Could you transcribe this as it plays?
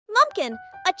Mumpkin,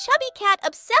 a chubby cat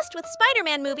obsessed with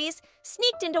Spider-Man movies,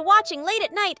 sneaked into watching late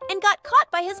at night and got caught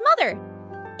by his mother.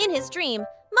 In his dream,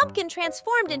 Mumpkin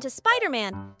transformed into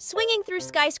Spider-Man, swinging through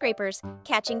skyscrapers,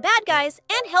 catching bad guys,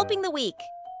 and helping the weak.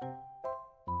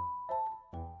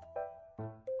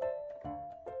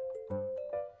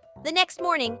 The next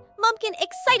morning, Mumpkin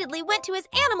excitedly went to his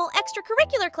animal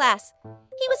extracurricular class.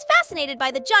 He was fascinated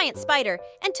by the giant spider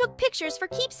and took pictures for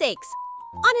keepsakes.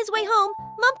 On his way home,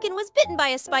 Mumpkin was bitten by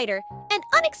a spider and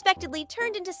unexpectedly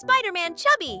turned into Spider-Man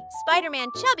Chubby. Spider-Man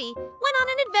Chubby went on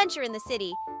an adventure in the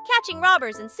city, catching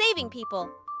robbers and saving people.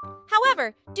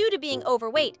 However, due to being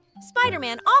overweight,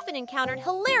 Spider-Man often encountered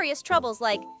hilarious troubles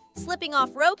like slipping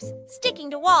off ropes, sticking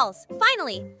to walls.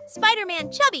 Finally,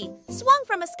 Spider-Man Chubby swung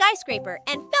from a skyscraper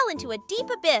and fell into a deep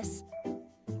abyss.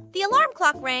 The alarm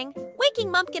clock rang,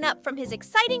 waking Mumpkin up from his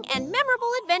exciting and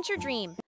memorable adventure dream.